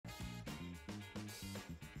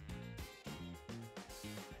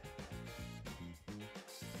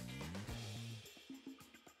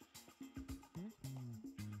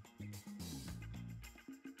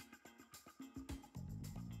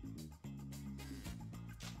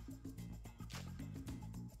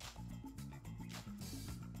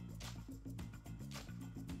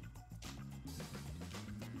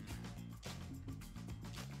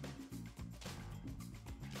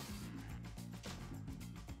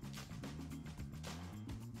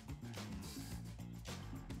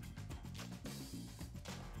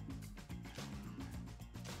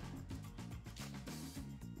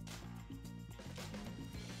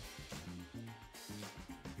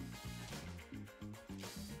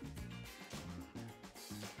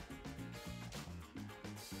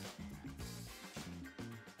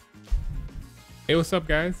Hey, what's up,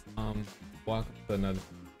 guys? Welcome to another.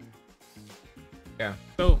 Yeah.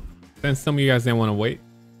 So, since some of you guys didn't want to wait,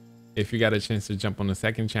 if you got a chance to jump on the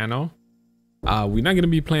second channel, we're not gonna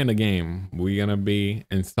be playing the game. We're gonna be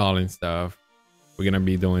installing stuff. We're gonna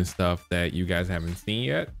be doing stuff that you guys haven't seen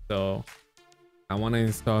yet. So, I want to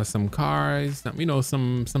install some cars,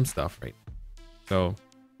 some stuff, right? So,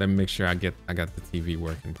 let me make sure I got the TV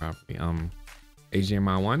working properly.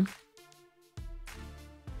 HDMI 1.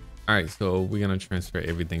 All right, so we're gonna transfer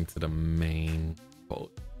everything to the main folder.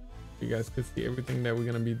 You guys can see everything that we're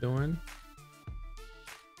gonna be doing.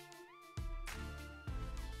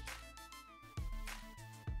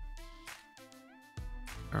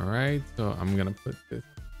 All right, so I'm gonna put this.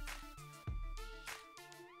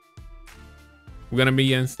 We're gonna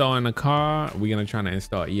be installing a car. We're gonna try to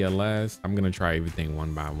install ELS. I'm gonna try everything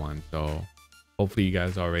one by one. So hopefully you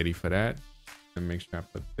guys are ready for that. And make sure I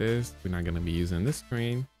put this. We're not gonna be using this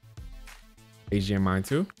screen. HDMI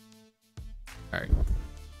 2. All right.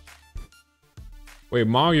 Wait,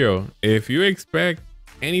 Mario, if you expect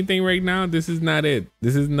anything right now, this is not it.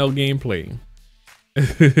 This is no gameplay.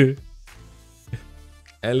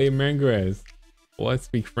 LA Mangres. What?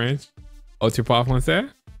 Speak French? Oh, tu parles français?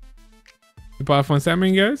 Tu parles français,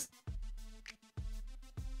 Mangres?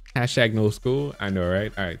 Hashtag no school. I know,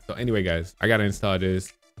 right? All right. So anyway, guys, I gotta install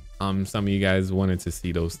this. Some of you guys wanted to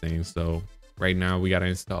see those things, so right now we gotta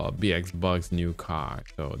install BX Bugs new car.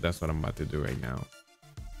 So that's what I'm about to do right now.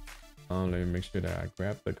 Let me make sure that I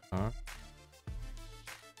grab the car.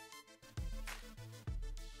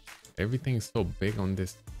 Everything's so big on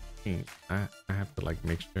this screen. I have to like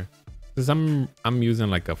make sure, because I'm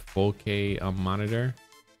using like a 4K monitor.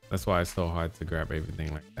 That's why it's so hard to grab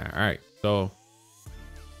everything like that. All right, so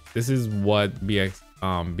this is what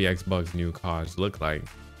BX Bugs new cars look like.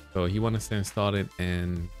 So he wants to install it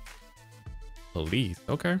in police.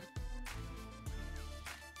 Okay.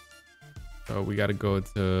 So we got to go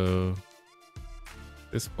to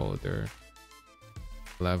this folder,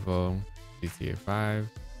 level, GTA 5,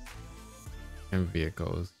 and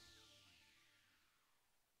vehicles.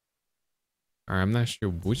 All right, I'm not sure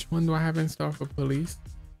which one do I have installed for police.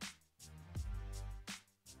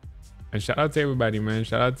 And shout out to everybody, man.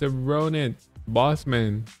 Shout out to Ronan,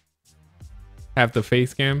 Bossman. Have the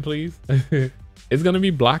face cam, please. It's gonna be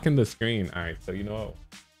blocking the screen. All right, so you know.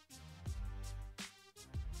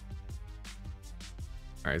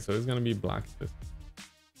 All right, so it's gonna be blocking this.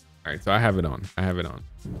 All right, so I have it on.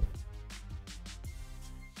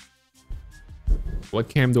 What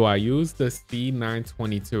cam do I use? The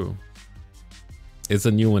C922. It's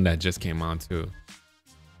a new one that just came out too.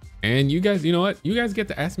 And you guys, you know what? You guys get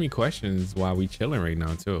to ask me questions while we chilling right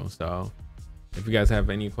now too. So if you guys have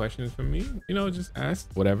any questions for me, just ask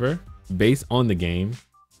whatever based on the game.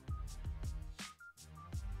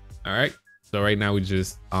 All right. So right now we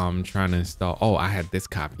just trying to install. Oh, I had this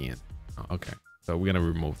copy in. Oh, okay. So we're gonna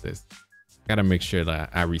remove this. Gotta make sure that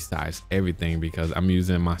I resize everything because I'm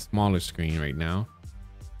using my smaller screen right now,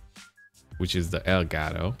 which is the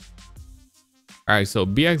Elgato. All right, so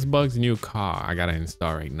BX Bugs new car I gotta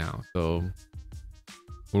install right now. So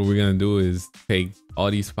what we're gonna do is take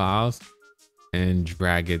all these files and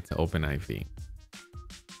drag it to OpenIV.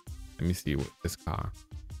 Let me see what this car.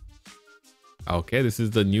 Okay, this is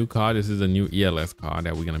the new car. This is a new ELS car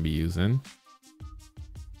that we're gonna be using.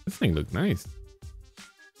 This thing looks nice.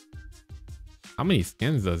 How many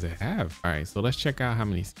skins does it have? All right, so let's check out how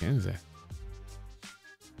many skins it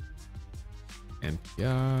has.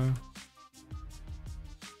 NPR.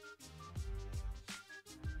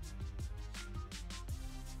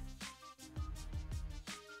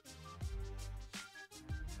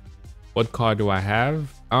 What car do I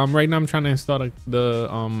have? Right now I'm trying to install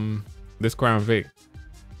this Crown Vic.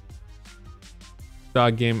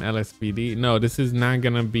 Start game LSPD. No, this is not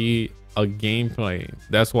gonna be a gameplay.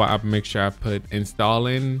 That's why I make sure I put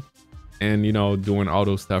installing and doing all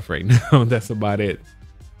those stuff right now. That's about it.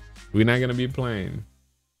 We're not gonna be playing.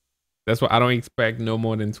 That's why I don't expect no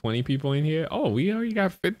more than 20 people in here. Oh, we already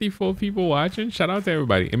got 54 people watching. Shout out to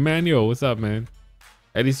everybody. Emmanuel, what's up, man?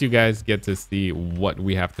 At least you guys get to see what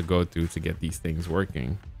we have to go through to get these things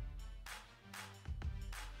working.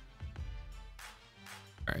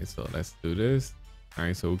 All right, so let's do this. All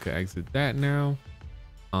right, so we can exit that now.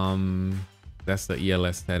 That's the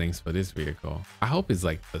ELS settings for this vehicle. I hope it's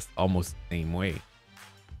like this almost the same way.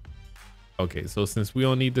 Okay, so since we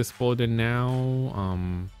don't need this folder now,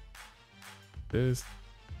 we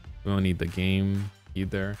don't need the game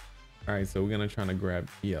either. All right, so we're gonna try to grab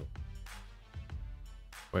ELS.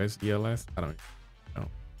 Where's ELS? I don't know.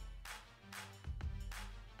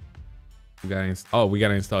 We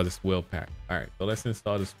gotta install this wheel pack. All right, so let's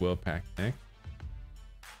install this wheel pack next.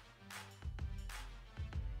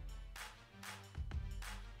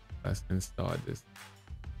 Let's install this.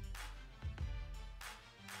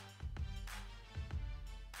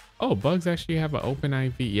 Oh, bugs actually have an open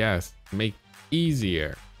IV. Yes, make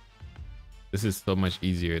easier. This is so much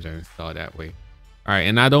easier to install that way. All right,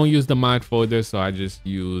 and I don't use the mod folder, so I just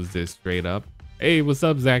use this straight up. Hey, what's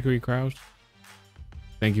up, Zachary Crouch?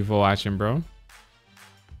 Thank you for watching, bro.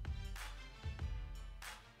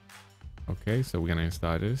 Okay, so we're gonna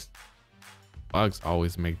install this. Bugs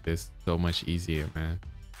always make this so much easier, man.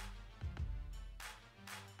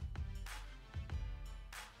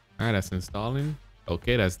 All right, that's installing.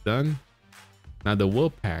 Okay, that's done. Now the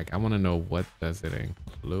wool pack, I want to know what does it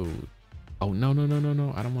include. Oh, no. I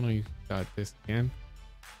don't want to start this again.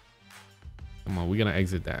 Come on, we're going to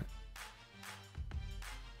exit that.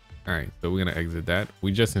 All right, so we're going to exit that.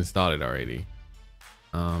 We just installed it already.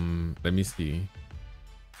 Let me see.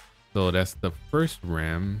 So that's the first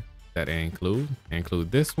RAM that I include.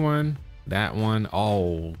 Include this one, that one.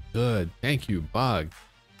 Oh, good. Thank you, Bug.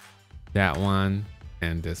 That one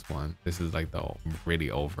and this one. This is like the really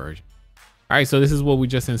old version. All right, so this is what we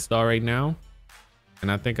just installed right now.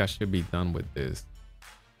 And I think I should be done with this.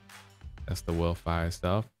 That's the Willfire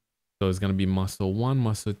stuff. So it's going to be muscle 1,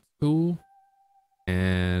 muscle 2,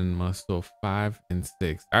 and muscle 5 and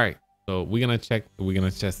 6. All right, so we're going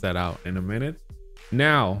to test that out in a minute.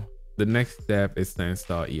 Now, the next step is to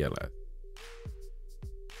install ELS.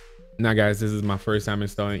 Now, guys, this is my first time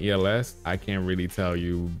installing ELS. I can't really tell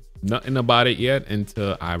you nothing about it yet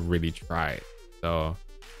until I really try it. So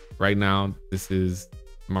right now, this is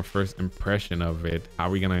my first impression of it. How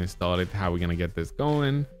are we gonna install it? How are we gonna get this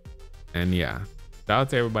going? And yeah, shout out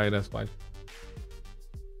to everybody that's watching.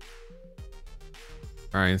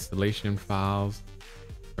 All right, installation files,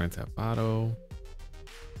 Grand Theft Auto.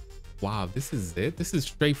 Wow, this is it. This is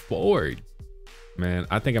straightforward, man.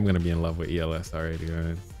 I think I'm gonna be in love with ELS already,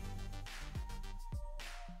 man.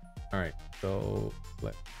 All right, so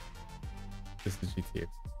this is GTA.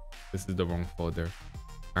 This is the wrong folder.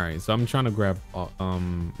 All right, so I'm trying to grab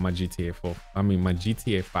my GTA 4. I mean my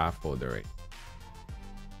GTA 5 folder, right?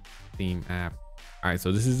 Theme app. All right,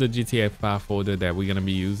 so this is the GTA 5 folder that we're gonna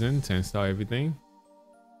be using to install everything.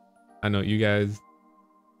 I know you guys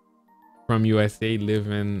from USA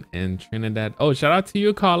living in Trinidad. Oh, shout out to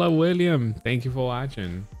you, Carla William. Thank you for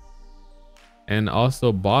watching. And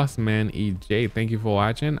also Bossman EJ, thank you for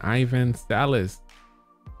watching. Ivan Salas.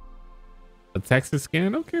 A Texas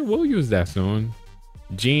scan? Okay, we'll use that soon.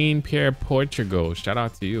 Jean Pierre Portugal, shout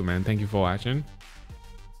out to you, man. Thank you for watching.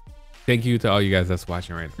 Thank you to all you guys that's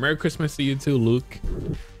watching, right? Merry Christmas to you too, Luke.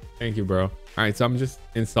 Thank you, bro. All right, so I'm just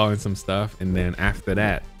installing some stuff, and then after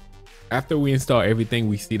that, after we install everything,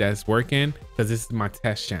 we see that's working, because this is my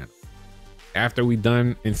test channel. After we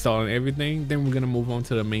done installing everything, then we're gonna move on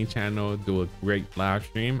to the main channel, do a great live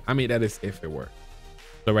stream. I mean, that is if it works.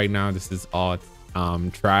 So right now, this is all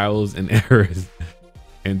trials and errors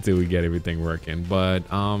until we get everything working. But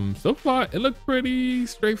so far it looked pretty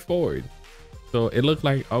straightforward. So it looked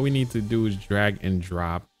like all we need to do is drag and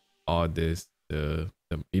drop all this. You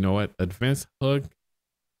know what, advanced hook,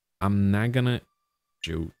 I'm not gonna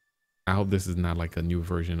shoot. I hope this is not like a new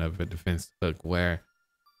version of a defense hook where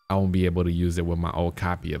I won't be able to use it with my old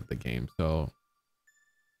copy of the game. So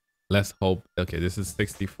let's hope. Okay, this is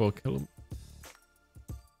 64 kilograms.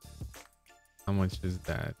 How much is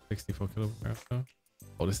that? 64 kilograms.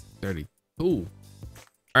 Oh, this is 32. All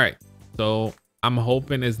right, so I'm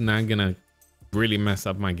hoping it's not gonna really mess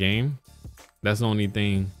up my game. That's the only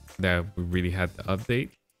thing that we really had to update.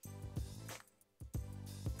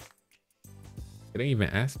 It didn't even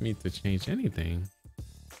ask me to change anything.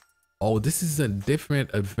 Oh, this is a different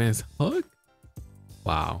advanced hook.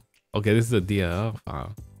 Wow. Okay, this is a DLL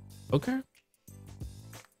file. Okay.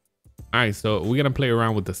 All right, so we're gonna play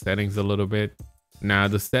around with the settings a little bit. Now,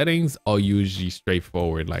 the settings are usually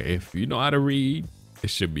straightforward. Like if you know how to read, it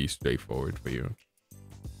should be straightforward for you.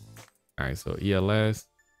 All right, so ELS.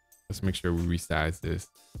 Let's make sure we resize this.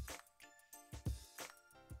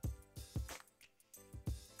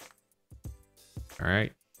 All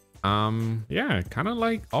right. Yeah, kind of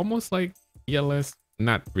like almost like ELS,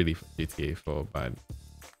 not really for GTA 4, but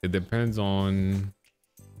it depends on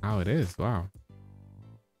how it is. Wow.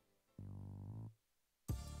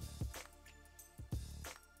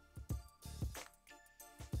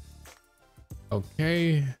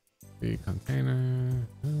 Okay, the container.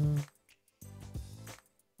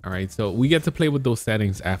 All right, so we get to play with those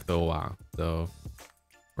settings after a while. So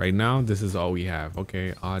right now, this is all we have.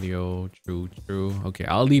 Okay, audio, true. Okay,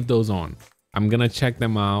 I'll leave those on. I'm gonna check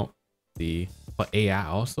them out. See, but AI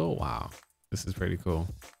also. Wow, this is pretty cool.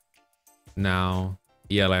 Now,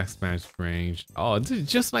 ELS match range. Oh, this is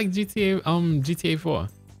just like GTA 4.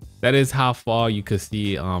 that is how far you could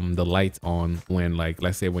see the lights on when, like,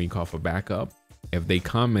 let's say when you call for backup. If they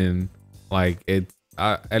come in, like, it's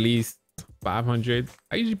at least 500.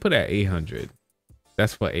 I usually put it at 800.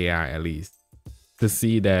 That's for AI at least, to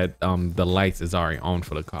see that the lights is already on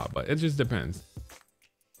for the car. But it just depends.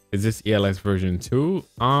 Is this ELS version 2?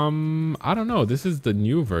 I don't know. This is the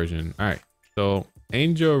new version. All right. So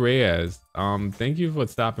Angel Reyes, thank you for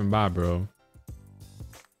stopping by, bro.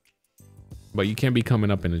 But you can't be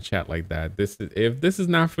coming up in the chat like that. If this is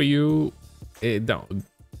not for you, don't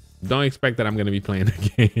expect that I'm gonna be playing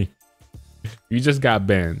the game. You just got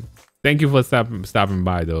banned. Thank you for stopping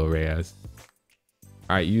by though, Reyes.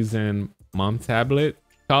 All right, using mom tablet.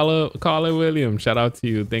 Caller William, shout out to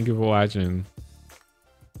you. Thank you for watching.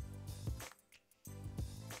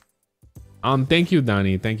 Thank you,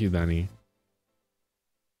 Donnie. Thank you, Donnie.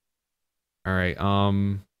 All right,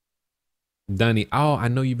 Donnie. Oh, I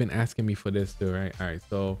know you've been asking me for this too, right? All right,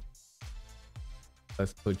 so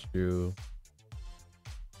let's put you.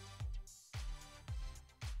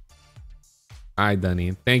 All right,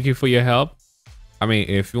 Donnie. Thank you for your help. I mean,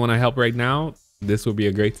 if you want to help right now, this will be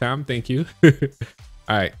a great time. Thank you. All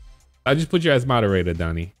right, I'll just put you as moderator,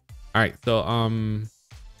 Donnie. All right, so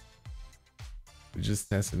we're just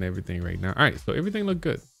testing everything right now. All right, so everything looked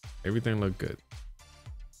good. Everything looked good.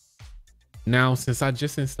 Now, since I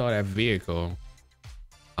just installed that vehicle,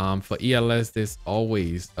 for ELS, there's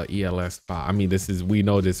always a ELS file. I mean, we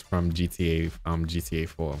know this from GTA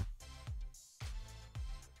 4.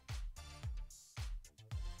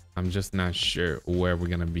 I'm just not sure where we're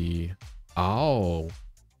gonna be. Oh,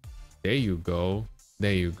 there you go.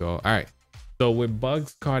 There you go. All right. So with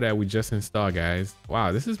Bug's car that we just installed, guys.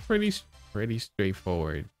 Wow, this is pretty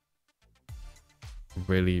straightforward.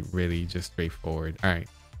 Really just straightforward. All right.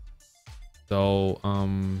 So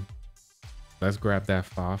let's grab that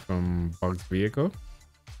file from Bug's vehicle.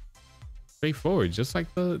 Straightforward, just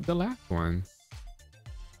like the last one.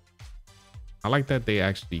 I like that they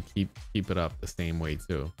actually keep it up the same way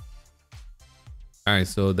too. All right,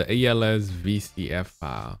 so the ELS VCF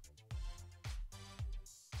file.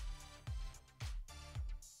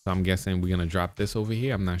 So I'm guessing we're gonna drop this over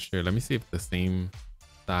here. I'm not sure. Let me see if the same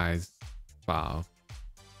size file.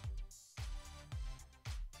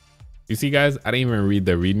 You see, guys, I didn't even read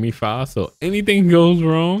the README file, so anything goes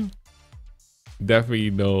wrong,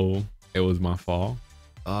 definitely know it was my fault.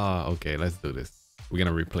 Okay, let's do this. We're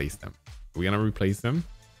gonna replace them. We're gonna replace them.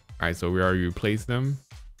 All right, so we already replaced them,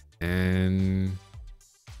 and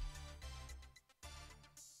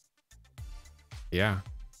yeah.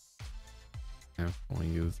 And when we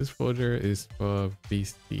use this folder is for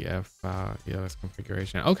VCF file ELS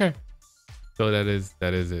configuration. Okay, so that is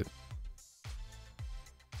it.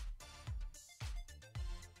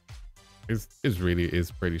 It's really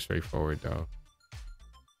pretty straightforward though.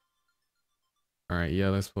 All right, yeah,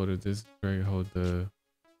 let's folder this. Hold the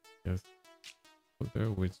yes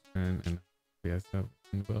folder, which and VS up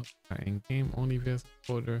in game only VS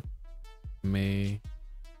folder may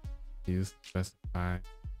use specify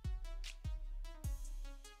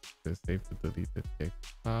the safe to delete the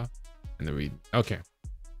text file and the read. Okay.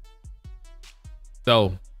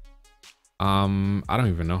 So I don't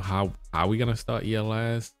even know how we gonna start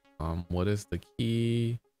ELS. What is the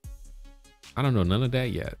key? I don't know none of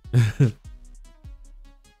that yet.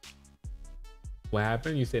 What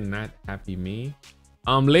happened? You said not happy me.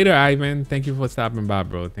 Later, Ivan. Thank you for stopping by,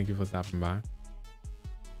 bro. Thank you for stopping by.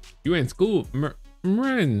 You in school,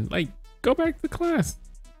 Marin? Like, go back to class.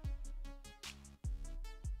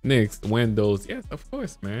 Next, Windows. Yes, of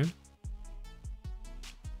course, man.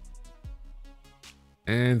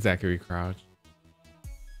 And Zachary Crouch.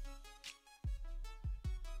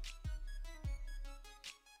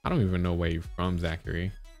 I don't even know where you're from,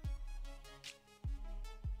 Zachary.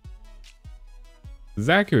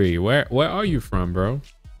 Zachary, where are you from, bro?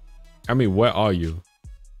 I mean, where are you?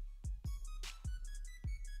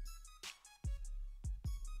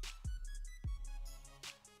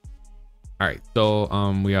 All right,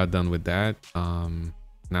 so we are done with that.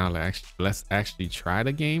 Now let's actually try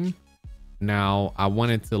the game. Now I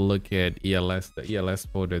wanted to look at the ELS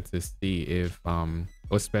folder to see if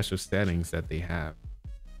what special settings that they have.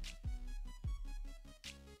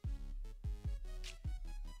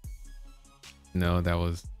 No, that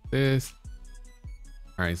was this.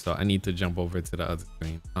 All right, so I need to jump over to the other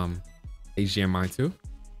screen. HDMI 2.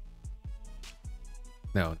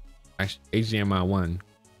 No, actually HDMI 1.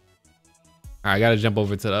 All right, I gotta jump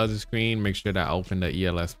over to the other screen, make sure that I open the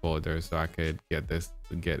ELS folder so I could get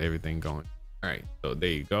everything going. All right, so there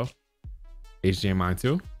you go. HDMI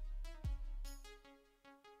 2.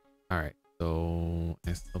 All right, so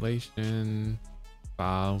installation,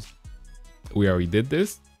 files. We already did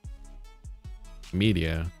this.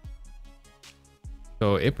 Media.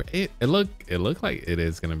 So it looked like it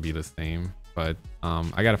is gonna be the same, but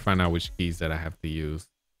I gotta find out which keys that I have to use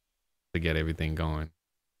to get everything going.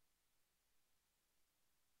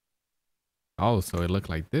 Oh, so it looked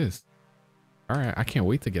like this. All right, I can't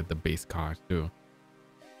wait to get the base card too.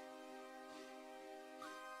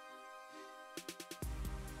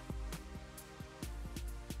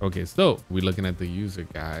 Okay, so we're looking at the user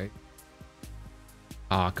guide.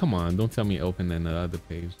 Ah, come on, don't tell me open in the other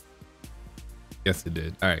page. Yes, it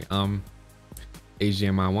did. All right,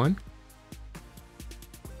 HDMI 1.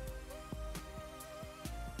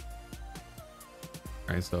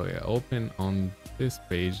 All right, so yeah, open on this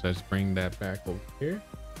page. Let's bring that back over here.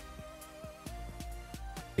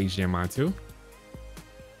 HDMI 2.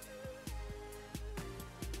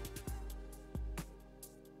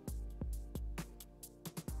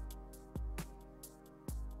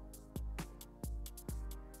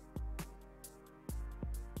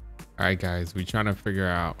 All right, guys, we're trying to figure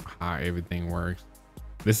out how everything works.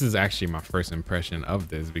 This is actually my first impression of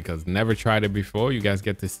this because never tried it before. You guys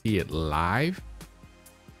get to see it live.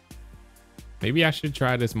 Maybe I should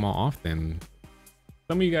try this more often.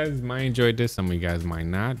 Some of you guys might enjoy this, some of you guys might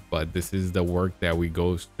not, but this is the work that we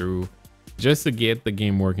go through just to get the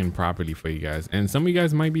game working properly for you guys. And some of you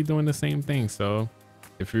guys might be doing the same thing. So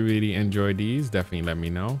if you really enjoy these, definitely let me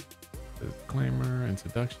know. Disclaimer,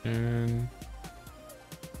 introduction,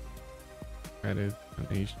 credit,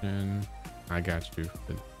 donation. I got you.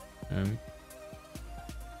 And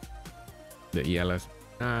the ELS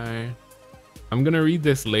 9. I'm gonna read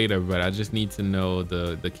this later, but I just need to know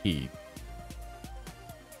the key.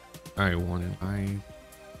 All right, 1 in line.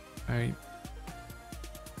 All right.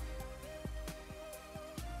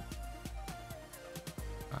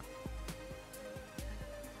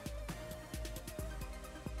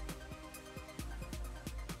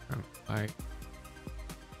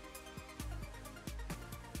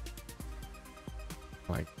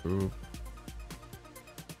 Like group.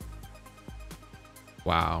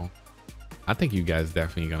 Wow. I think you guys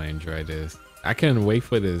definitely gonna enjoy this. I can't wait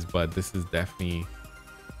for this, but this is definitely,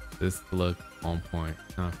 this look on point.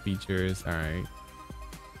 Features, all right.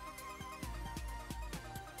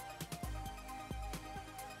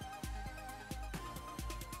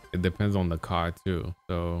 It depends on the card too.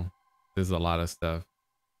 So there's a lot of stuff.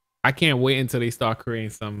 I can't wait until they start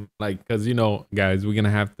creating some, like, cause you know, guys, we're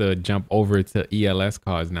gonna have to jump over to ELS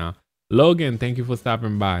cards now. Logan, thank you for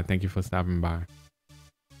stopping by. Thank you for stopping by.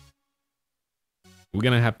 We're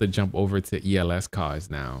gonna have to jump over to ELS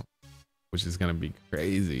cards now, which is gonna be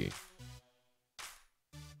crazy.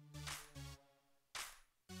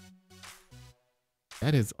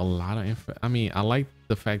 That is a lot of info. I mean, I like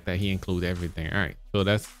the fact that he includes everything. All right, so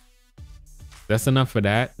that's enough for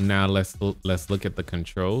that. Now let's look at the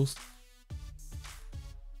controls.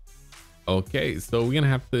 Okay, so we're gonna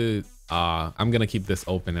have to I'm gonna keep this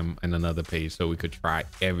open in another page so we could try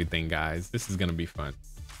everything, guys. This is gonna be fun.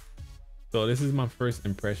 So this is my first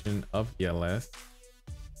impression of ELS.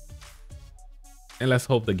 And let's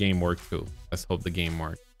hope the game works too. Let's hope the game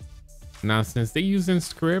works. Now, since they're using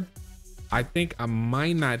script, I think I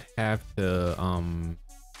might not have to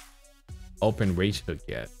open Rage Hook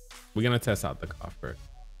yet. We're gonna test out the car first.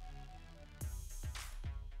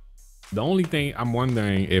 The only thing I'm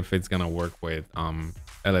wondering if it's gonna work with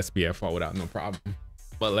LSPDFR without no problem.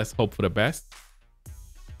 But let's hope for the best.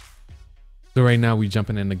 So right now we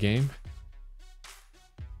jumping in the game.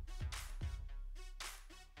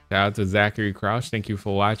 Shout out to Zachary Crouch. Thank you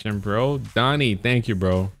for watching, bro. Donnie, thank you,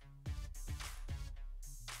 bro.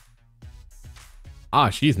 Ah,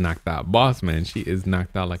 she's knocked out. Boss man, she is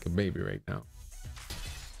knocked out like a baby right now.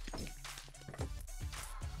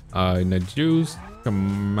 Najus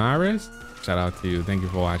Kamaris, shout out to you. Thank you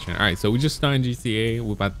for watching. All right, so we just started GTA.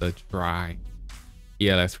 We're about to try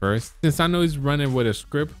ELS first. Since I know he's running with a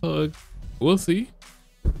script hook, we'll see.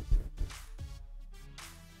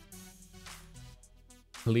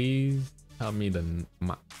 Please tell me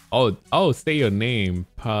say your name.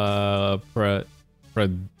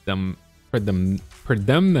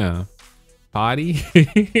 Prademna Party.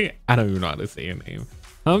 I don't even know how to say your name.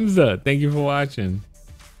 Hamza, thank you for watching.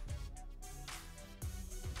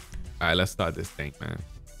 All right, let's start this thing, man.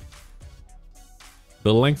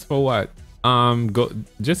 The links for what?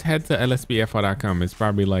 Just head to lspdfr.com. It's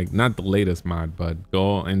probably like not the latest mod, but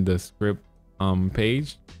go in the script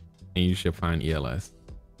page and you should find ELS.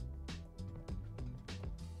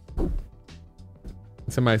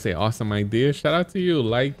 Somebody say awesome idea. Shout out to you.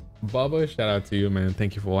 Like Bubba, shout out to you, man.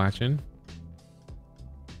 Thank you for watching.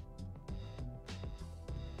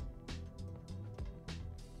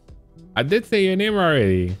 I did say your name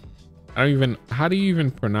already. I don't even, how do you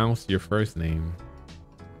even pronounce your first name?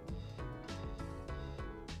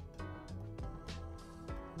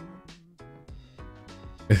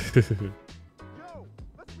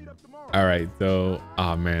 All right, so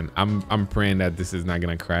oh man, I'm praying that this is not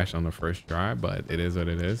gonna crash on the first try, but it is what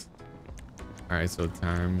it is. All right, so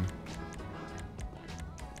time,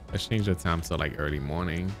 let's change the time to like early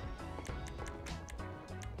morning.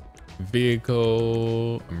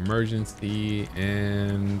 Vehicle, emergency,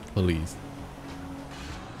 and police.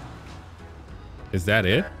 Is that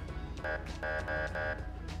it?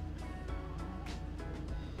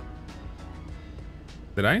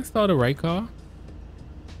 Did I install the right car?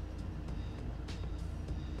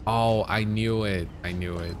 Oh, I knew it. I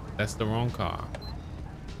knew it. That's the wrong car.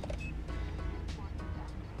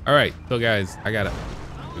 All right, so guys,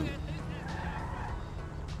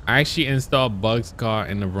 I actually installed Bug's car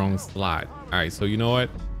in the wrong slot. All right, so you know what?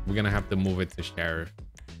 We're gonna have to move it to sheriff.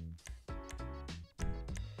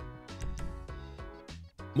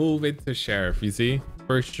 Move it to sheriff. You see,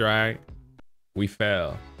 first try, we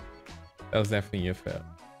fail. That was definitely a fail.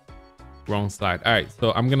 Wrong slot. All right,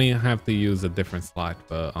 so I'm gonna have to use a different slot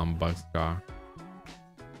for Bug's car.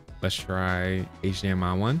 Let's try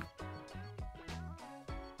HDMI 1.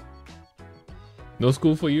 No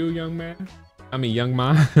school for you, young man. I mean, young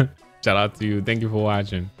man. Shout out to you. Thank you for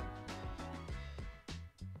watching.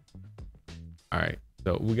 All right,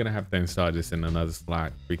 so we're gonna have to install this in another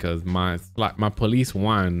slot because my police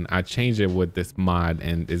one, I changed it with this mod,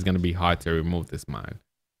 and it's gonna be hard to remove this mod.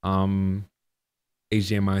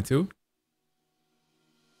 HDMI 2.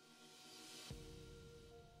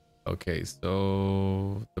 Okay,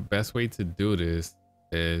 so the best way to do this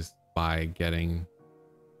is by getting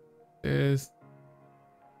this,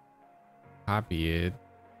 copy it,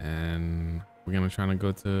 and we're gonna try to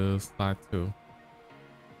go to slot 2.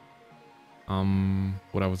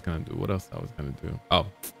 What I was gonna do, what else I was gonna do? Oh,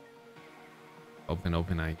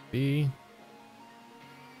 open IP.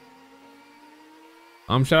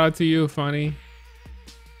 Shout out to you, Funny.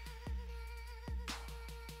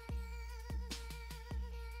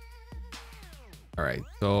 All right,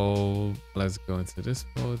 so let's go into this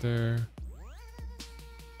folder.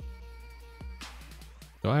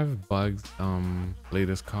 Do I have Bug's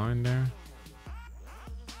latest car in there?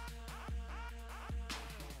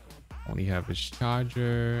 Only have his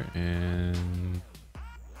charger, and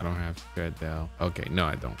I don't have Treadell. Okay, no,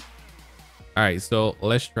 I don't. All right, so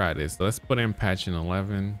let's try this. Let's put in patch in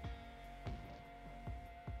 11.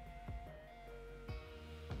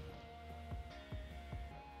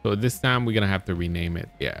 So this time we're gonna have to rename it.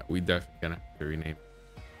 Yeah, we definitely gonna have to rename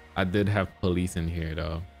it. I did have police in here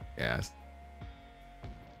though. Yes.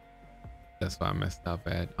 That's why I messed up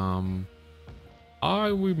at.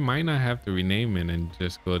 Or we might not have to rename it and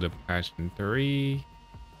just go to patch in 3.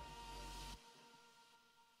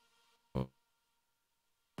 Oh.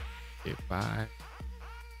 Okay, 5.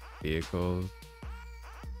 Vehicles.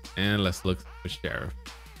 And let's look for sheriff.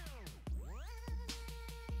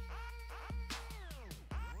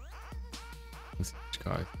 Let's see which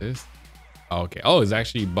car is this. Oh, okay. Oh, it's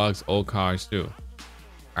actually Bug's old cars too.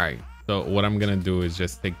 All right. So what I'm gonna do is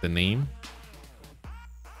just take the name.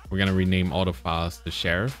 We're gonna rename all the files to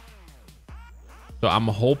sheriff. So I'm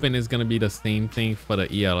hoping it's gonna be the same thing for the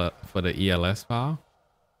ELS file.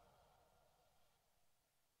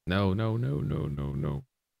 No.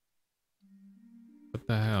 What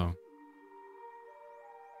the hell?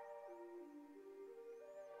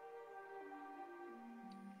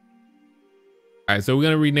 All right, so we're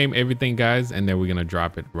gonna rename everything, guys, and then we're gonna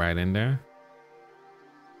drop it right in there.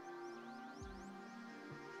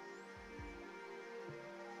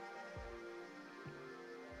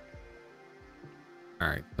 All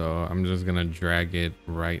right, so I'm just gonna drag it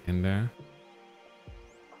right in there.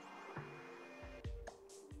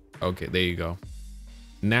 Okay, there you go.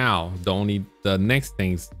 Now the next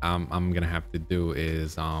things I'm gonna have to do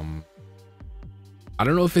is I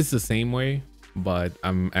don't know if it's the same way, but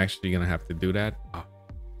I'm actually gonna have to do that. Oh,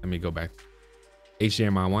 let me go back.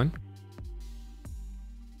 HDMI 1.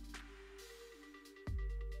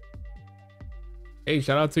 Hey,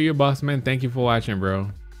 shout out to your boss, man. Thank you for watching, bro.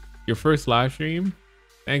 Your first live stream.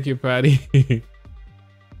 Thank you, Patty.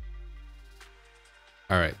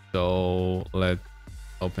 All right, so let's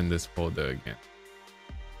open this folder again.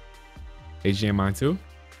 HDMI 2.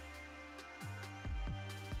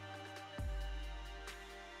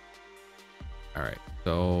 All right,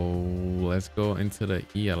 so let's go into the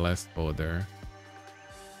ELS folder.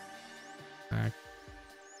 Back.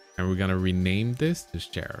 And we're gonna rename this to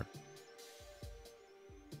sheriff.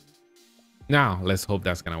 Now, let's hope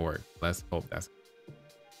that's gonna work. Let's hope that's.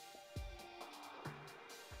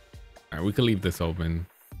 All right, we could leave this open.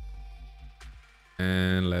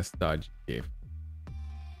 And let's start GTA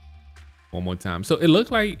one more time. So it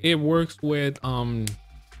looks like it works with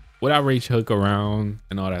without Rage hook around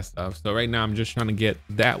and all that stuff. So right now I'm just trying to get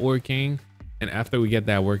that working. And after we get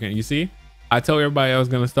that working, you see, I told everybody I was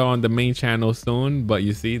gonna start on the main channel soon, but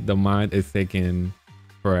you see the mod is taking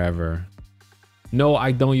forever. No,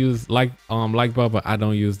 I don't use like Bubba, I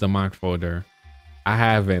don't use the mod folder. I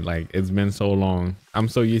haven't, like, it's been so long. I'm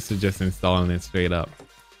so used to just installing it straight up.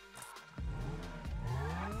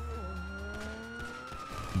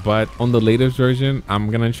 But on the latest version,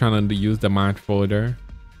 I'm gonna try to use the mod folder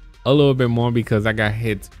a little bit more because I got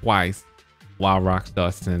hit twice while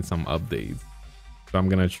Rockstar sent some updates. So I'm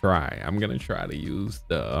gonna try to use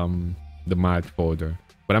the mod folder,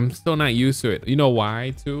 but I'm still not used to it. You know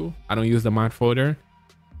why too? I don't use the mod folder.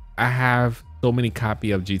 I have so many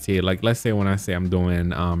copy of GTA. Like, let's say when I say I'm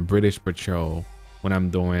doing British Patrol, when I'm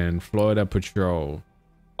doing Florida Patrol,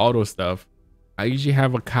 all those stuff, I usually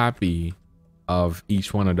have a copy of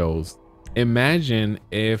each one of those. Imagine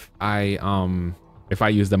if I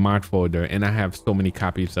use the mod folder and I have so many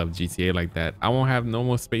copies of GTA like that, I won't have no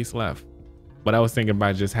more space left. But I was thinking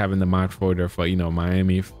about just having the mod folder for, you know,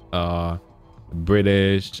 Miami,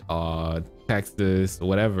 British, Texas,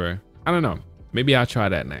 whatever. I don't know. Maybe I'll try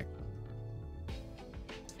that next.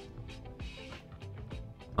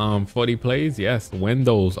 40 plays, yes.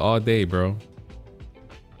 Windows all day, bro.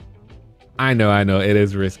 I know it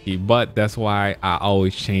is risky, but that's why I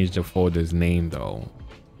always change the folder's name though.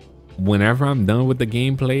 Whenever I'm done with the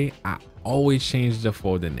gameplay, I always change the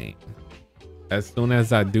folder name. As soon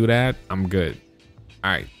as I do that, I'm good. All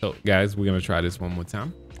right, so guys, we're gonna try this one more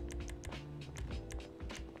time.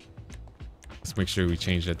 Let's make sure we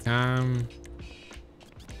change the time.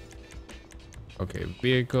 Okay,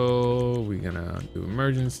 vehicle, we're gonna do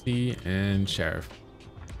emergency and sheriff.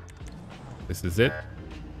 This is it.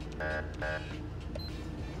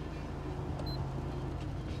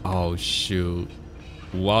 Oh shoot,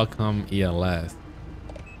 welcome ELS.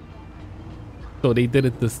 So they did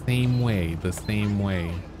it the same way.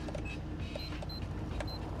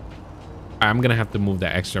 I'm gonna have to move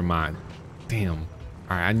that extra mod. Damn.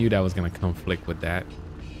 All right, I knew that was gonna conflict with that,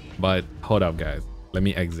 but hold up guys, let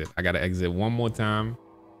me exit. I gotta exit one more time.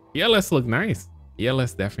 ELS look nice.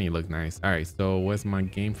 ELS definitely look nice. All right, so where's my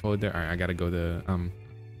game folder? All right, I gotta go to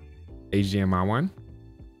HDMI 1.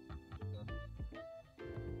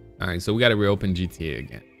 All right, so we gotta reopen GTA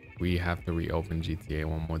again. We have to reopen GTA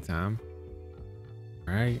one more time.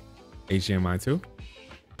 All right, HDMI 2.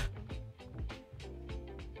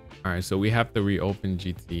 All right, so we have to reopen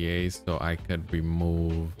GTA so I could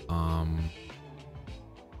remove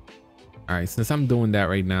all right, since I'm doing that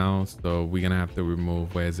right now, so we're gonna have to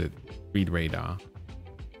remove, where is it, speed radar,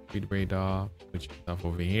 put your stuff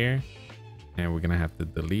over here, and we're gonna have to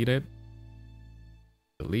delete it.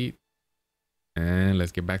 Delete, and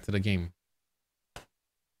let's get back to the game.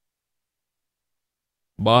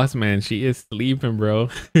 Boss man, she is sleeping, bro.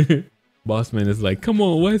 Boss man is like, come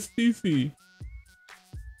on, where's CC?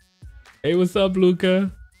 Hey, what's up, Luca?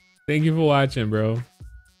 Thank you for watching, bro.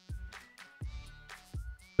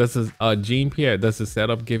 This is Jean Pierre. Does the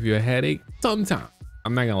setup give you a headache? Sometimes.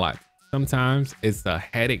 I'm not gonna lie. Sometimes it's a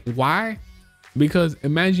headache. Why? Because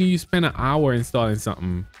imagine you spend an hour installing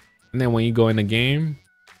something, and then when you go in the game,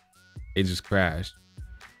 it just crashed.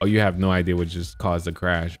 Or you have no idea what just caused the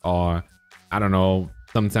crash. Or I don't know,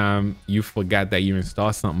 sometimes you forgot that you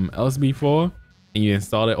installed something else before and you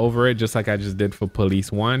installed it over it, just like I just did for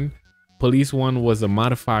Police 1. Police 1 was a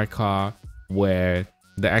modified car where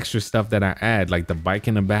the extra stuff that I add, like the bike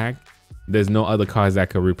in the back, there's no other cars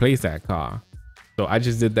that could replace that car. So I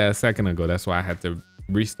just did that a second ago. That's why I had to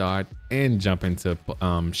restart and jump into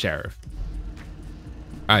Sheriff.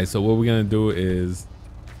 All right, so what we're gonna do is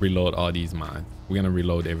reload all these mods. We're gonna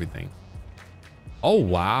reload everything. Oh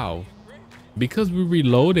wow, because we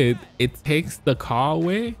reloaded, it takes the car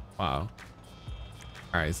away. Wow.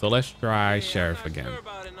 All right, so let's try Sheriff again.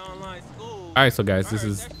 All right, so guys, this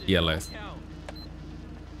is ELS.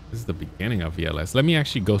 This is the beginning of ELS. Let me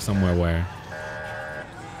actually go somewhere where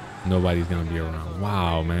nobody's gonna be around.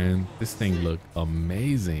 Wow, man, this thing looked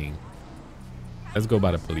amazing. Let's go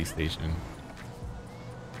by the police station.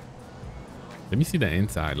 Let me see the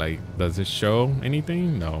inside. Like, does it show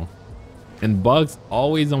anything? No. And Bugs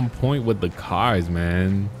always on point with the cars,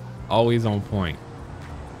 man. Always on point.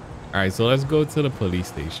 All right, so let's go to the police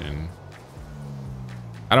station.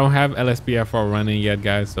 I don't have LSPDFR running yet,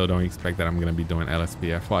 guys, so don't expect that I'm gonna be doing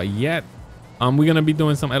LSPDFR yet. We're gonna be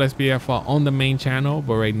doing some LSPDFR on the main channel,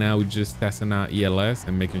 but right now we're just testing out ELS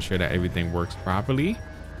and making sure that everything works properly.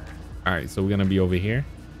 All right, so we're gonna be over here.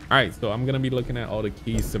 All right, so I'm gonna be looking at all the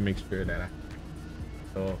keys to make sure that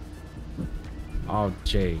so all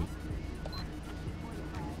J.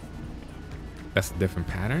 That's a different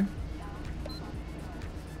pattern.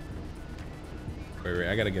 Wait,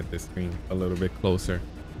 I gotta get this screen a little bit closer.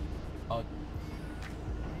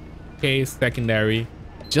 Okay, secondary,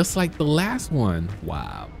 just like the last one.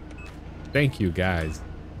 Wow. Thank you, guys.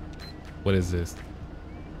 What is this?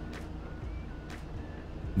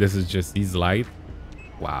 This is just these lights.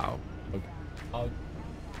 Wow. Okay.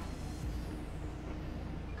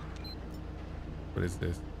 What is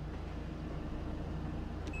this?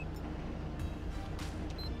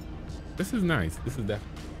 This is nice. This is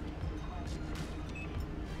definitely.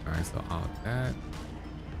 All right, so all that.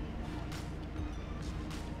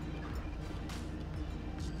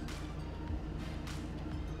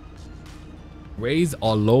 Raise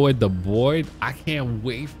or lower the board. I can't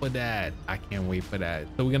wait for that. I can't wait for that.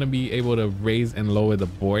 So we're gonna be able to raise and lower the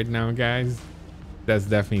board now, guys. That's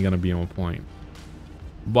definitely gonna be on point.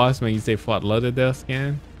 Boss man, you say Fort Lauderdale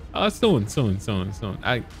scan? Soon.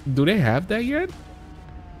 Do they have that yet?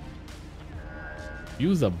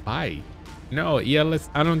 Use a bike. No, ELS.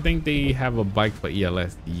 I don't think they have a bike for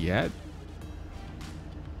ELS yet.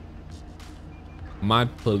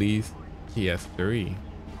 Mod Police PS3.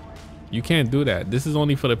 You can't do that. This is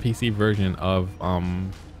only for the PC version of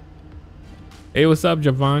Hey, what's up,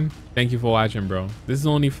 Javon? Thank you for watching, bro. This is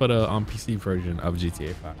only for the PC version of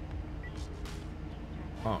GTA 5.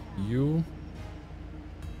 Oh, you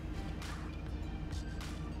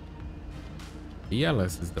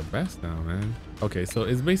ELS is the best now, man. Okay, so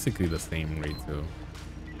it's basically the same rate too.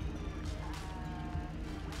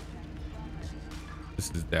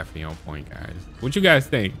 This is definitely on point, guys. What you guys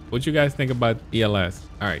think? What you guys think about ELS?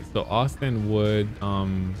 All right, so Austin Wood,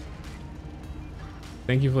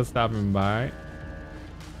 thank you for stopping by.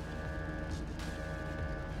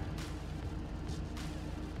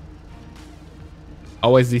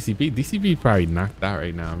 Oh, it's DCP. DCP probably knocked out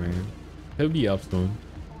right now, man. He'll be up soon.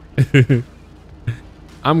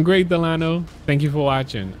 I'm great, Delano. Thank you for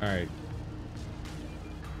watching. All right.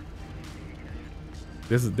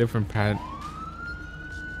 This is a different pad.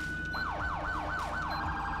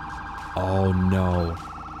 Oh no.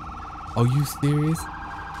 Are you serious?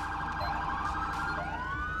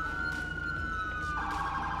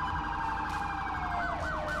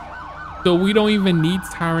 So we don't even need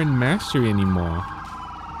Tyrant Mastery anymore.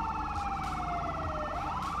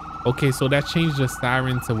 Okay, so that changed the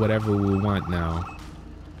siren to whatever we want now.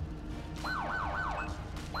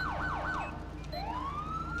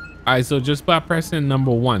 All right, so just by pressing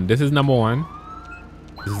number 1. This is number 1.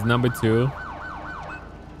 This is number 2.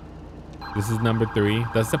 This is number 3.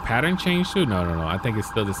 Does the pattern change too? No. I think it's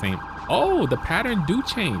still the same. Oh, the pattern do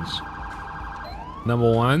change.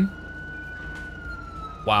 Number 1.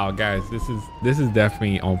 Wow, guys, this is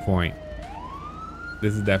definitely on point.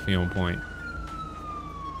 This is definitely on point.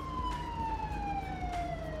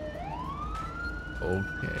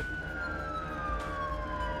 Okay.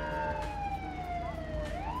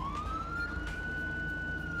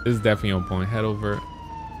 This is definitely on point. Head over.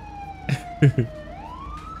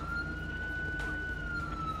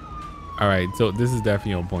 All right, so this is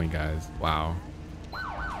definitely on point, guys. Wow.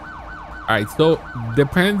 All right, so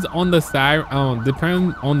depends on the siren.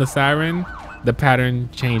 The pattern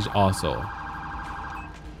changed also.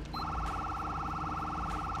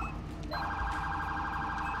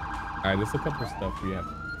 All right, there's a couple stuff we have.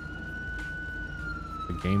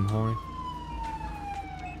 The game horn.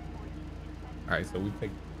 All right, so we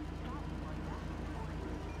picked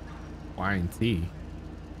Y and T.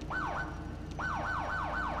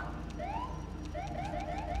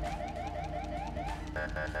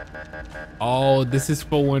 Oh, this is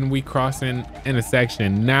for when we cross in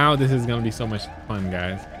intersection. Now this is gonna be so much fun,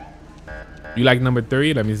 guys. You like number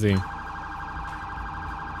 3? Let me see.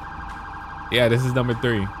 Yeah, this is number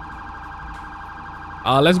 3.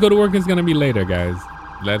 Let's go to work is gonna be later, guys.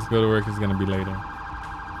 Let's go to work is gonna be later.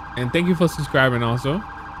 And thank you for subscribing also.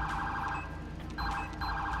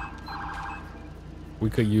 We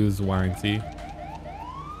could use warranty.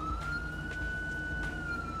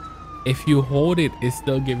 If you hold it, it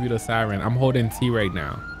still give you the siren. I'm holding T right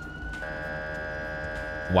now.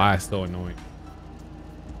 Why it's so annoying.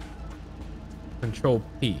 Control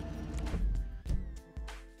P.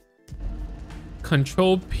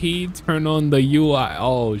 Control P, turn on the UI.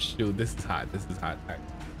 Oh shoot, this is hot. This is hot.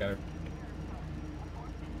 Got it.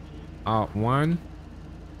 1.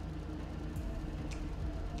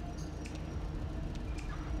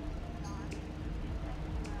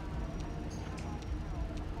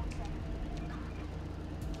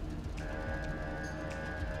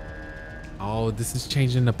 Oh, Oh, this is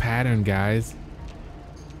changing the pattern, guys.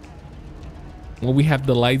 When we have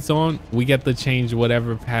the lights on, we get to change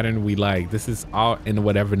whatever pattern we like. This is all in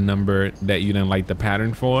whatever number that you didn't like the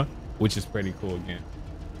pattern for, which is pretty cool again.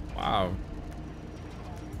 Wow.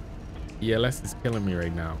 ELS is killing me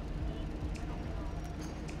right now.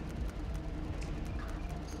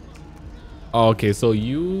 Oh, okay, so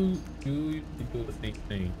you do the same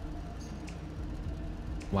thing.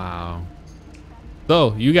 Wow.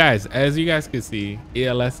 So you guys, as you guys can see,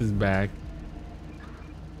 ELS is back.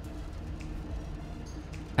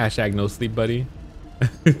 Hashtag no sleep buddy.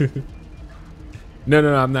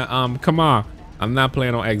 No, I'm not. Come on, I'm not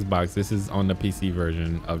playing on Xbox. This is on the PC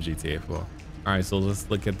version of GTA 4. All right, so let's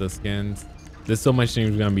look at the skins. There's so much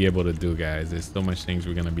things we're gonna be able to do, guys. There's so much things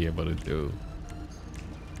we're gonna be able to do.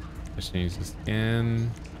 Let's change the skin.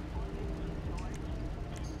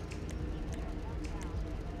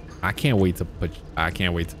 I can't wait to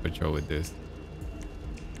patrol with this.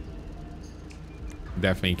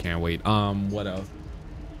 Definitely can't wait. What else?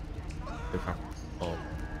 Oh.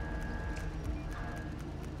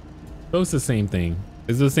 So it's the same thing.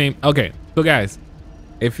 It's the same. Okay, so guys,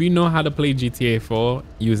 if you know how to play GTA 4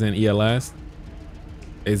 using ELS,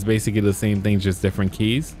 it's basically the same thing, just different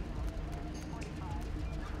keys.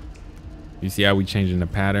 You see how we changing the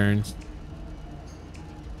patterns?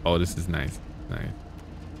 Oh, this is nice. Nice.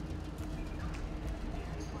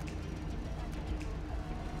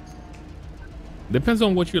 Depends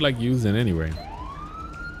on what you like using anyway.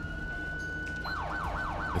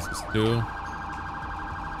 This is 2.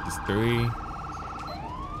 This is 3.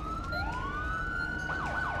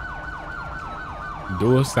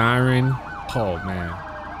 Dual siren. Oh man.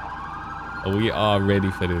 We are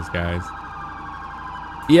ready for this, guys.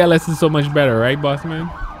 ELS is so much better, right, boss man?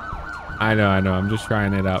 I know. I'm just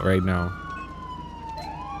trying it out right now.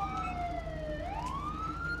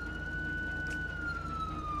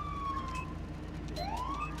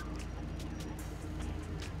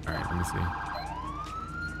 All right, let me see.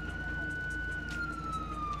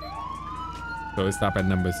 So we stop at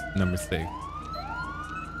number 6.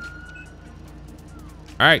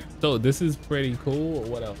 All right, so this is pretty cool.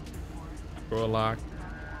 What else? Scroll lock.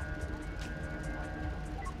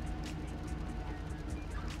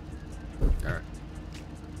 All right.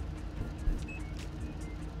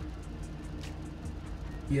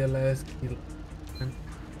 ELS.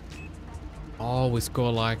 Always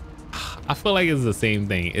scroll lock. I feel like it's the same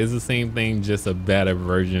thing. It's the same thing, just a better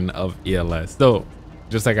version of ELS. So,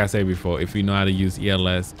 just like I said before, if you know how to use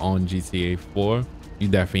ELS on GTA 4, you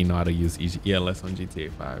definitely know how to use ELS on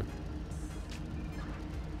GTA 5.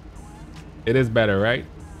 It is better, right?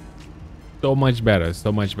 So much better.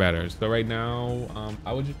 So much better. So right now,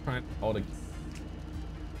 I was just trying all the.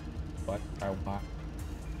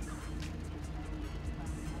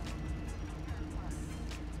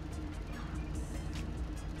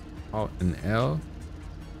 Oh, an L.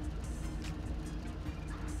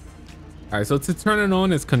 All right, so to turn it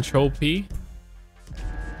on is Control P.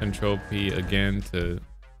 Control P again to,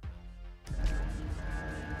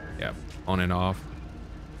 yeah, on and off.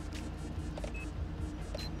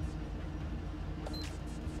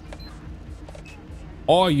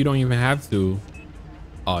 Or you don't even have to.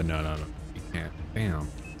 Oh, no. You can't. Damn.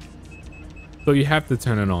 So you have to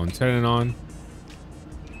turn it on. Turn it on.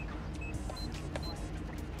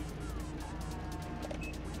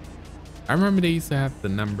 I remember they used to have the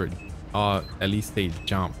number, at least they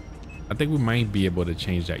jump. I think we might be able to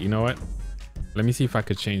change that. You know what? Let me see if I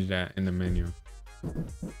could change that in the menu.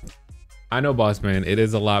 I know, boss man, it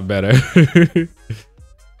is a lot better.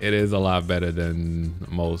 It is a lot better than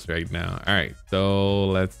most right now. All right, so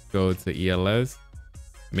let's go to ELS.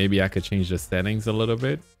 Maybe I could change the settings a little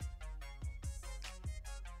bit.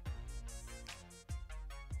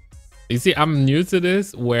 You see, I'm new to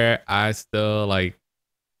this where I still like,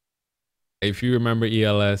 if you remember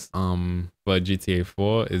ELS for GTA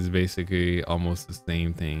 4 is basically almost the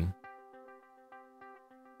same thing.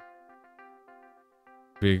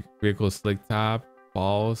 Vehicle slick top,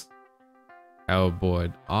 false, L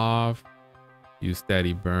board off, use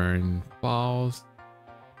steady burn, false,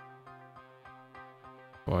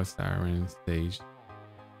 4 siren stage.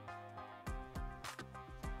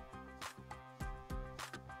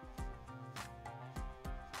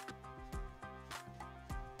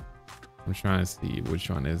 I'm trying to see which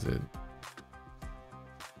one is it.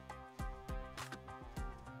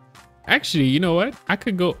 Actually, you know what? I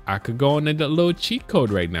could go on the little cheat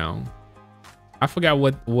code right now. I forgot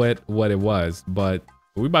what it was, but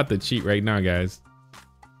we about to cheat right now, guys.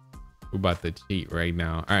 We're about to cheat right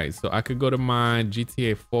now. All right, so I could go to my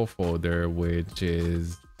GTA 4 folder, which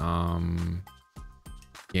is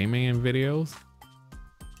gaming and videos.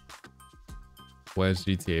 Where's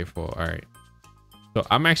GTA 4? All right. So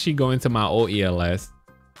I'm actually going to my old ELS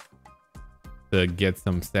to get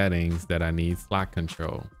some settings that I need. Slot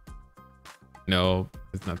control. No,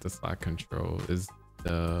 it's not the slot control. It's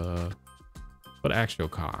the for the actual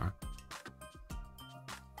car.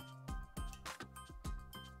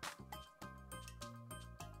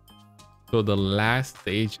 So the last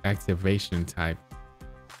stage activation type.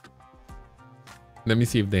 Let me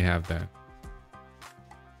see if they have that.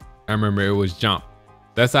 I remember it was jump.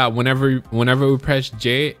 That's how whenever we press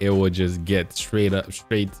J, it will just get straight to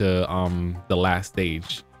the last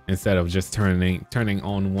stage instead of just turning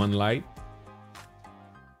on one light.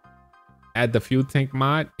 Add the fuel tank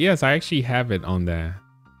mod. Yes, I actually have it on there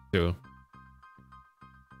too.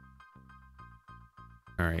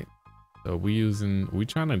 All right. So we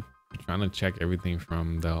trying to check everything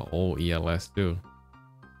from the old ELS too.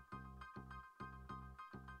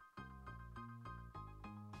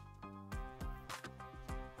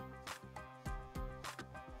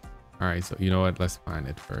 All right, so you know what? Let's find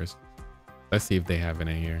it first. Let's see if they have it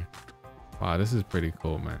in here. Wow, this is pretty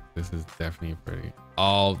cool, man. This is definitely pretty.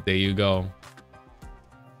 Oh, there you go.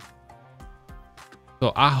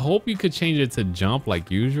 So I hope you could change it to jump like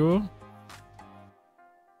usual.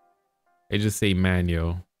 It just say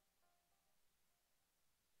manual.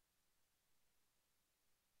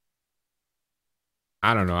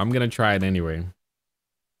 I don't know. I'm gonna try it anyway.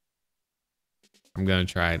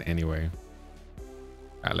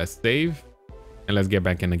 All right, let's save and let's get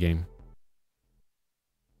back in the game.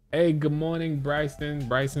 Hey, good morning,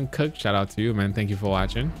 Bryson Cook. Shout out to you, man. Thank you for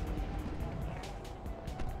watching.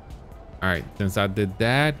 All right, since I did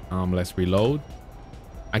that, let's reload.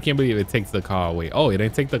 I can't believe it takes the car away. Oh, it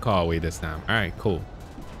didn't take the car away this time. All right, cool.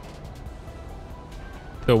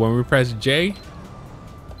 So when we press J,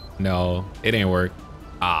 no, it didn't work.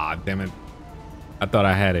 Ah, damn it. I thought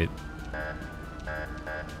I had it.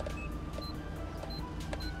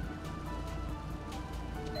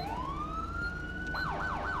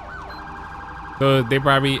 So they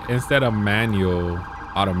probably, instead of manual,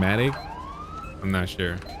 automatic. I'm not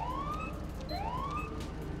sure.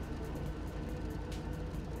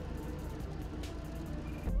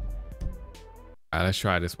 All right, let's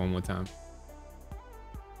try this one more time.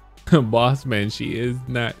 Boss man, she is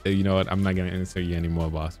not. You know what? I'm not gonna answer you anymore,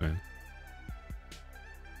 boss man.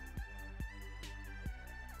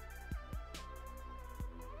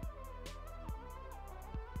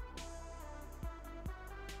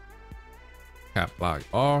 Cap lock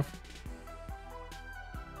off.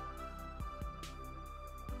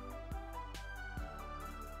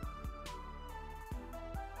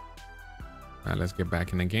 All right, let's get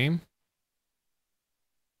back in the game.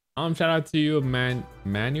 Shout out to you, Manuel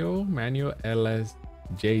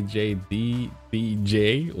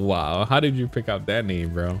LSJJDBJ. Wow, how did you pick up that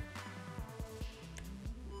name, bro?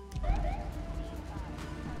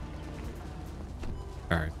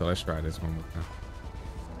 All right, so let's try this one more time.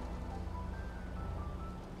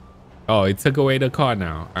 Oh, it took away the car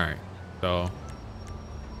now. All right, so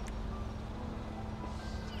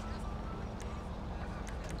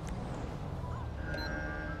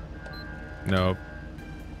nope.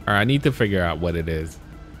 All right, I need to figure out what it is.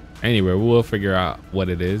 Anyway, we'll figure out what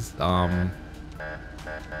it is. I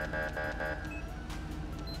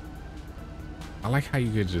like how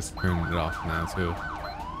you could just turn it off now too.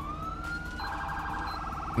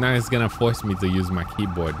 Now it's gonna force me to use my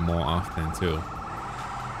keyboard more often too.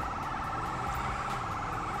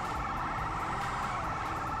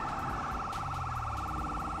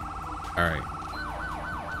 All right.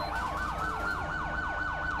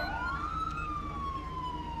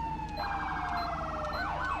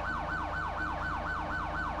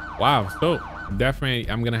 Wow, so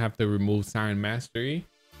definitely I'm gonna have to remove Siren Mastery.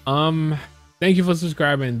 Thank you for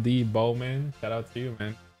subscribing, the Bowman. Shout out to you,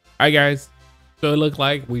 man. All right, guys. So it looked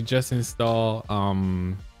like we just installed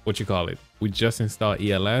what you call it? We just installed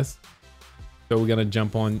ELS. So we're gonna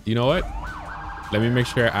jump on. You know what? Let me make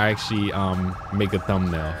sure I actually make a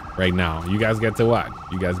thumbnail right now. You guys get to watch.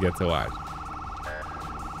 You guys get to watch.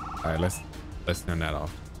 All right, let's turn that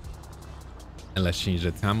off. And let's change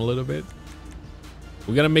the time a little bit.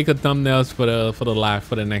 We're gonna make a thumbnails for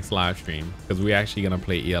the next live stream because we're actually gonna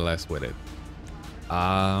play ELS with it.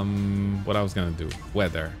 What I was gonna do,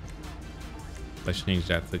 weather. Let's change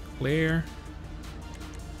that to clear.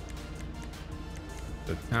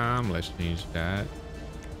 The time, let's change that.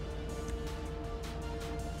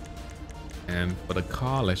 And for the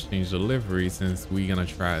car, let's change the livery since we're gonna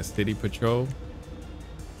try a city patrol.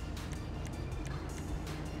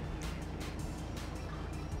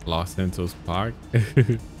 Los Santos Park.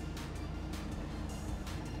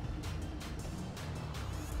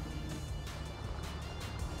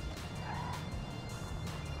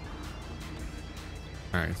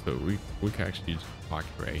 All right, so we can actually just park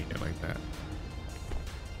right here like that.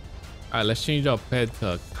 All right, let's change our pet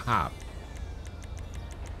to a cop.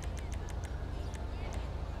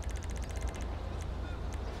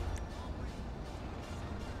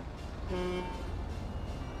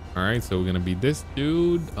 All right, so we're gonna be this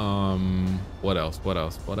dude. What else? What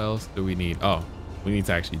else? What else do we need? Oh, we need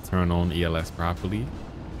to actually turn on ELS properly.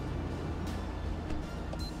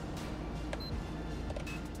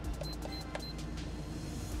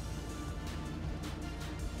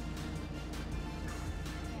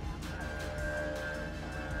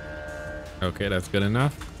 Okay, that's good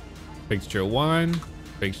enough. Picture 1,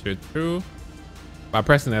 picture 2. By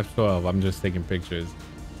pressing F12, I'm just taking pictures.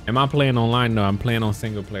 Am I playing online? No, I'm playing on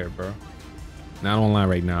single player, bro. Not online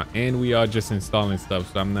right now. And we are just installing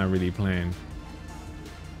stuff, so I'm not really playing.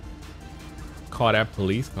 Call that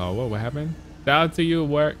police call. What happened? Shout out to you,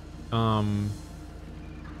 work. All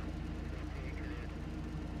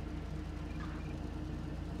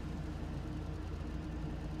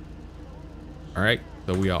right,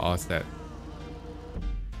 so we are all set.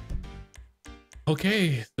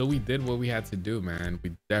 Okay, so we did what we had to do, man.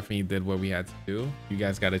 We definitely did what we had to do. You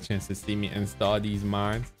guys got a chance to see me install these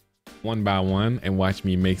mods one by one and watch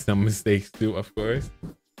me make some mistakes too, of course.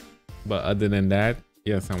 But other than that,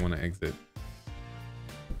 yes, I want to exit.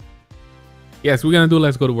 Yes, we're gonna do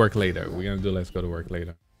let's go to work later. We're gonna do let's go to work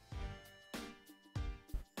later.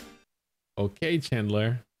 Okay,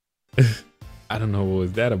 Chandler. I don't know what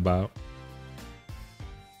was that about.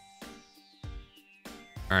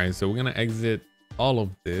 All right, so we're gonna exit all of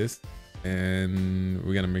this and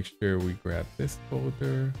we're gonna make sure we grab this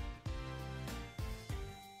folder.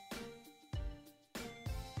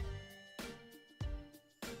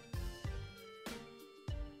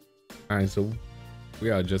 All right, so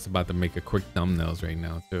we are just about to make a quick thumbnails right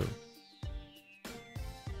now too.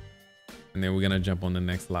 And then we're gonna jump on the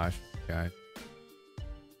next live, guys.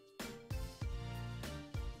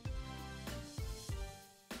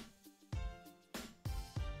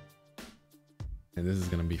 And this is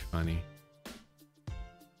gonna be funny.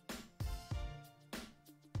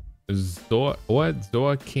 Zor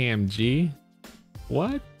KMG?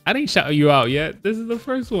 What? I didn't shout you out yet. This is the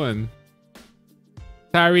first one.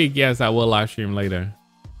 Tyreek, yes, I will live stream later.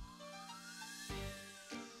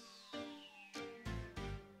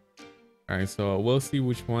 All right, so we'll see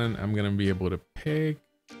which one I'm gonna be able to pick.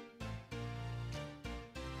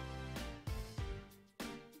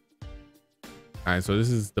 All right, so this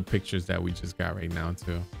is the pictures that we just got right now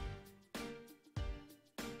too.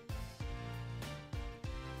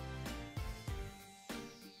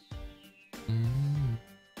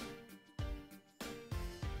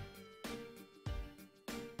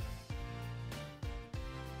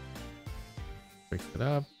 Fix it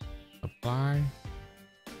up, apply.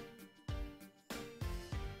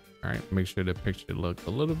 All right, make sure the picture looks a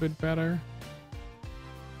little bit better.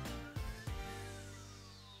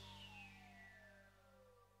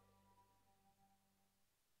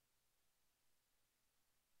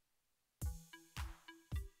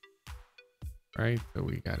 All right, so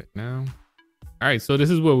we got it now. All right, so this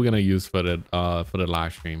is what we're gonna use for the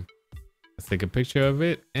live stream. Let's take a picture of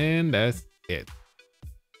it, and that's it.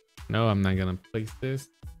 No, I'm not gonna place this.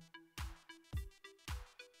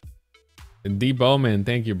 D Bowman,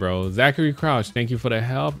 thank you, bro. Zachary Crouch, thank you for the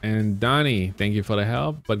help, and Donnie, thank you for the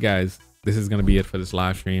help. But guys, this is gonna be it for this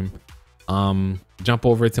live stream. Jump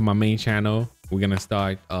over to my main channel. We're gonna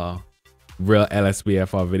start real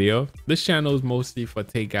LSPFR video. This channel is mostly for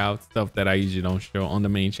takeout stuff that I usually don't show on the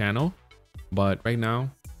main channel. But right now,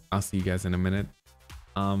 I'll see you guys in a minute.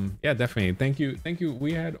 Yeah, definitely. Thank you.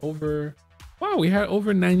 We had over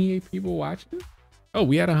 98 people watching. Oh,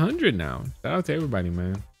 we had 100 now. Shout out to everybody,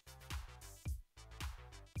 man.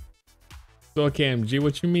 So KMG,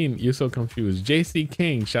 what you mean? You're so confused. JC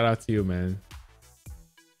King, shout out to you, man.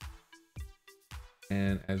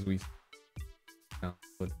 And as we now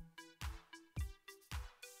put,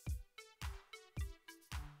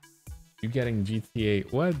 you getting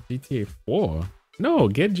GTA? What? GTA 4? No,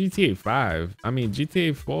 get GTA 5. I mean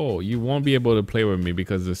GTA 4. You won't be able to play with me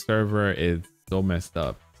because the server is so messed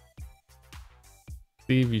up.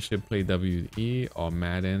 Steve, you should play WE or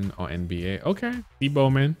Madden or NBA. Okay, D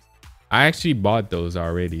Bowman. I actually bought those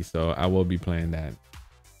already, so I will be playing that.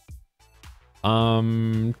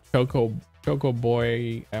 Choco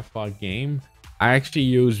Boy FR game. I actually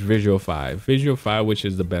used Visual 5. Visual 5, which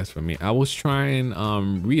is the best for me. I was trying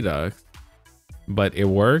Redux, but it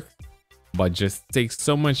worked, but just takes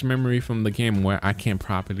so much memory from the game where I can't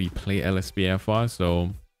properly play LSPFR, so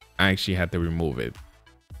I actually had to remove it.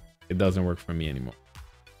 It doesn't work for me anymore.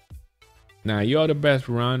 Nah, you're the best.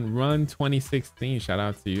 Run 2016. Shout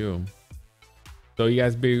out to you. So you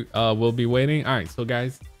guys will be waiting. All right, so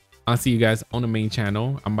guys, I'll see you guys on the main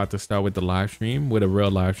channel. I'm about to start with the live stream, with a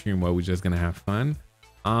real live stream where we're just gonna have fun.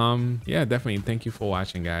 Yeah, definitely. Thank you for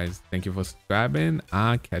watching, guys. Thank you for subscribing.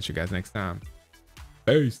 I'll catch you guys next time.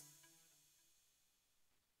 Peace.